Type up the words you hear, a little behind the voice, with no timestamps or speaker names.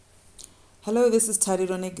Hello, this is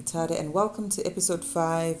Tarirone Gitare, and welcome to episode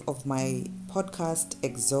 5 of my podcast,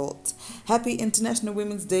 Exalt. Happy International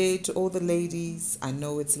Women's Day to all the ladies. I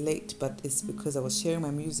know it's late, but it's because I was sharing my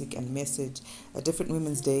music and message at different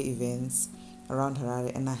Women's Day events around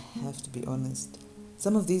Harare, and I have to be honest.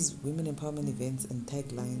 Some of these women empowerment events and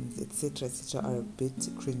taglines, etc., are a bit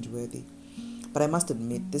cringeworthy. But I must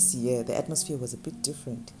admit, this year the atmosphere was a bit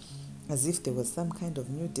different, as if there was some kind of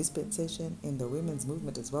new dispensation in the women's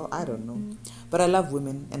movement as well. I don't know. But I love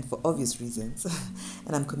women, and for obvious reasons,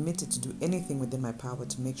 and I'm committed to do anything within my power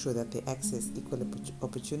to make sure that they access equal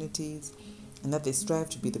opportunities and that they strive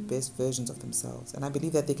to be the best versions of themselves. And I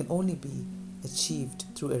believe that they can only be achieved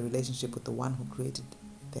through a relationship with the one who created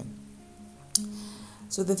them.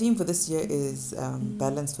 So the theme for this year is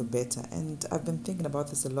balance for better. And I've been thinking about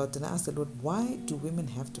this a lot, and I asked the Lord, why do women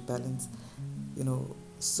have to balance,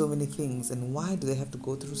 so many things, and why do they have to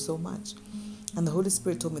go through so much? And the Holy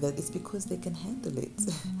Spirit told me that it's because they can handle it.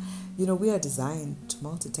 We are designed to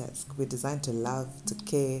multitask. We're designed to love, to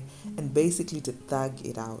care, and basically to thug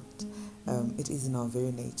it out. It is in our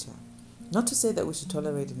very nature. Not to say that we should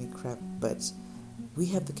tolerate any crap, but we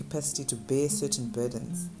have the capacity to bear certain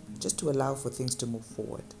burdens just to allow for things to move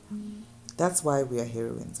forward. That's why we are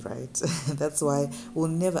heroines, right? That's why we'll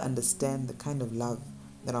never understand the kind of love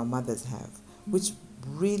that our mothers have, which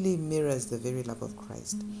really mirrors the very love of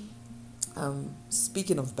Christ.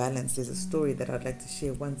 Speaking of balance, there's a story that I'd like to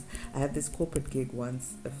share. Once I had this corporate gig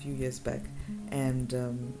once a few years back, and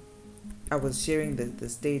I was sharing the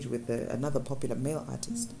stage with another popular male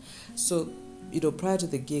artist. So, prior to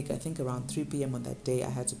the gig, I think around 3 p.m. on that day, I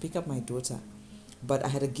had to pick up my daughter, but I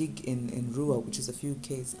had a gig in Rua, which is a few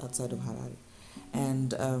k's outside of Harare.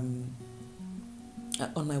 And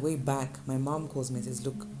on my way back, my mom calls me and says,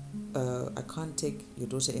 look, I can't take your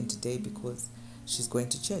daughter in today because she's going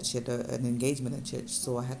to church. She had an engagement at church.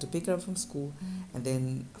 So I had to pick her up from school and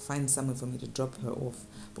then find somewhere for me to drop her off.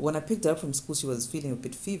 But when I picked her up from school, she was feeling a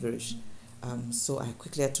bit feverish. So I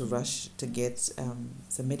quickly had to rush to get some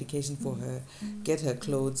medication for her, get her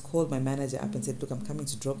clothes, called my manager up and said, look, I'm coming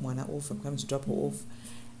to drop Moana off. I'm coming to drop her off.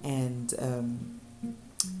 And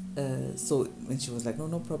so when she was like,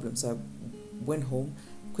 no problem. So I went home,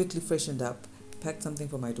 quickly freshened up, packed something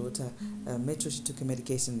for my daughter, made sure she took her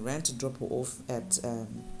medication, ran to drop her off at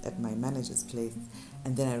my manager's place,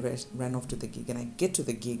 and then I ran off to the gig. And I get to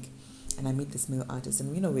the gig, and I meet this male artist,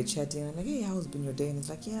 and we're chatting. And I'm like, hey, how's been your day? And he's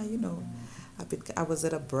like, yeah, I was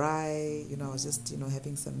at a braai, I was just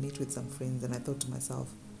having some meet with some friends, and I thought to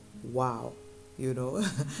myself, wow, it's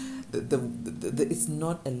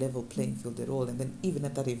not a level playing field at all. And then even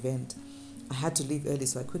at that event, I had to leave early,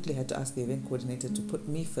 so I quickly had to ask the event coordinator to put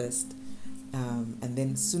me first. And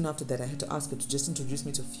then soon after that, I had to ask her to just introduce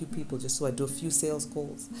me to a few people, just so I do a few sales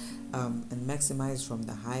calls and maximize from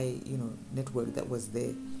the high, network that was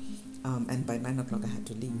there. And by 9 o'clock, I had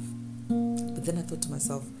to leave. But then I thought to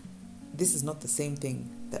myself, this is not the same thing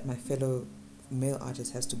that my fellow male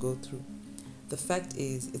artist has to go through. The fact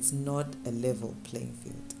is, it's not a level playing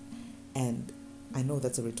field. And I know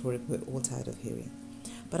that's a rhetoric we're all tired of hearing.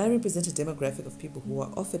 But I represent a demographic of people who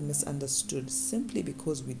are often misunderstood simply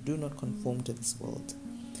because we do not conform to this world.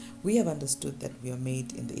 We have understood that we are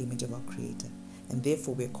made in the image of our Creator, and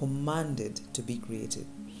therefore we are commanded to be creative.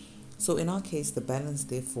 So in our case, the balance,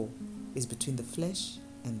 therefore, is between the flesh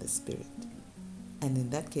and the spirit. And in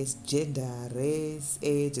that case, gender, race,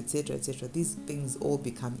 age, etc., these things all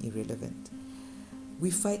become irrelevant.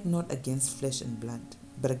 We fight not against flesh and blood,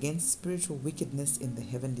 but against spiritual wickedness in the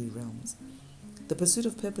heavenly realms. The pursuit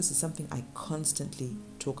of purpose is something I constantly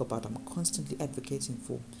talk about. I'm constantly advocating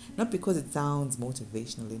for. Not because it sounds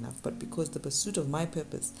motivational enough, but because the pursuit of my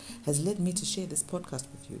purpose has led me to share this podcast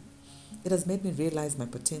with you. It has made me realize my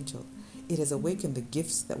potential. It has awakened the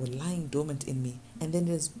gifts that were lying dormant in me, and then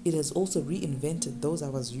it has also reinvented those I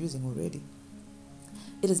was using already.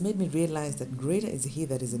 It has made me realize that greater is He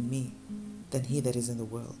that is in me than he that is in the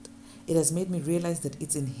world. It has made me realize that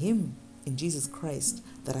it's in Him, in Jesus Christ,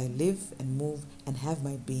 that I live and move and have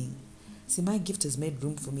my being. See, my gift has made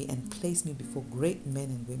room for me and placed me before great men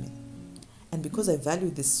and women. And because I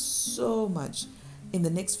value this so much, in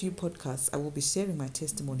the next few podcasts, I will be sharing my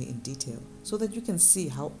testimony in detail so that you can see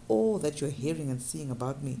how all that you're hearing and seeing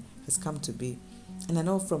about me has come to be. And I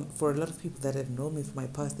know for a lot of people that have known me from my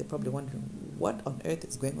past, they're probably wondering, what on earth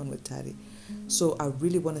is going on with Tari? So I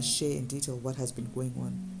really want to share in detail what has been going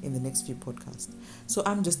on in the next few podcasts. So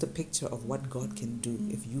I'm just a picture of what God can do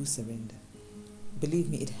if you surrender. Believe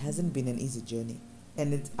me, it hasn't been an easy journey.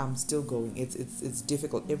 And I'm still going. It's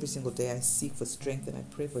difficult. Every single day I seek for strength and I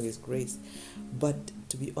pray for His grace. But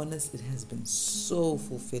to be honest, it has been so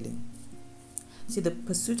fulfilling. See, the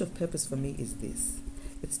pursuit of purpose for me is this.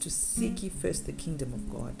 It's to seek ye first the kingdom of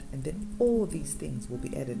God, and then all these things will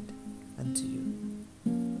be added unto you.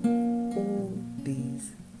 All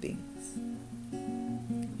these things.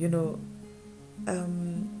 You know,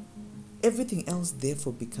 everything else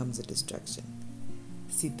therefore becomes a distraction.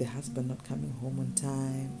 See, the husband not coming home on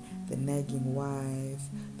time, the nagging wife,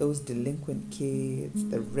 those delinquent kids,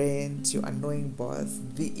 the rent, your annoying boss,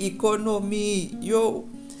 the economy,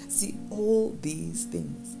 see, all these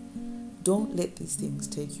things. Don't let these things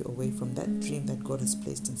take you away from that dream that God has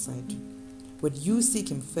placed inside you. When you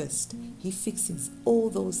seek Him first, He fixes all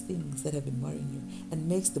those things that have been worrying you and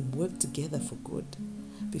makes them work together for good.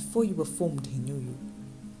 Before you were formed, He knew you.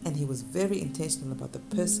 And He was very intentional about the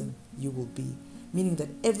person you will be, meaning that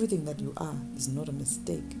everything that you are is not a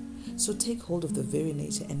mistake. So take hold of the very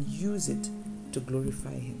nature and use it to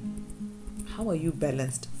glorify Him. How are you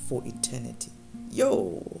balanced for eternity?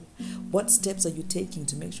 What steps are you taking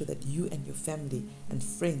to make sure that you and your family and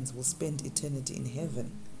friends will spend eternity in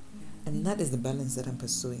heaven? And that is the balance that I'm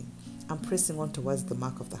pursuing. I'm pressing on towards the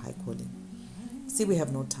mark of the high calling. See, we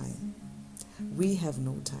have no time. We have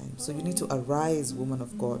no time. So you need to arise, woman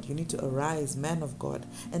of God. You need to arise, man of God,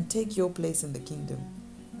 and take your place in the kingdom.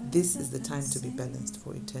 This is the time to be balanced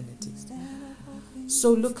for eternity.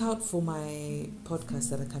 So look out for my podcasts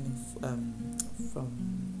that are coming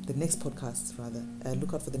from the next podcast, rather.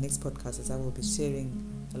 Look out for the next podcast, as I will be sharing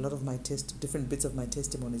a lot of my different bits of my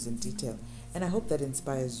testimonies in detail. And I hope that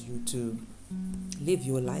inspires you to live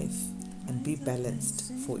your life and be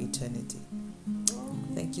balanced for eternity.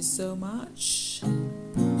 Thank you so much.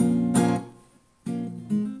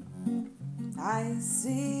 I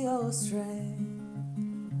see your strength,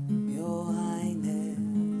 your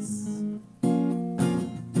highness,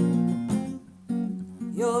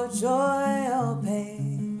 your joy, your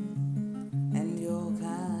pain, and your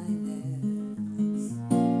kindness.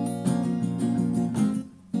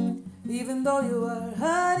 Even though you are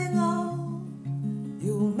hurting on,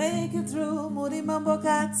 you will make it through. Muri mambo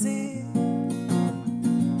kati.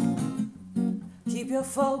 Keep your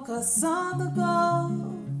focus on the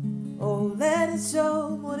goal. Oh, let it show.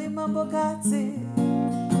 Muri mambo kati.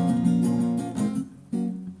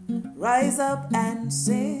 Rise up and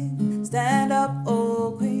sing. Stand up,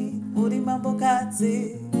 oh queen. Muri mambo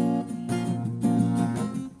kati.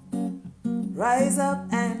 Rise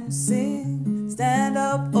up and sing. Stand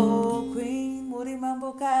up, oh queen. Muri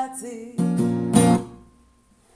mambo kati.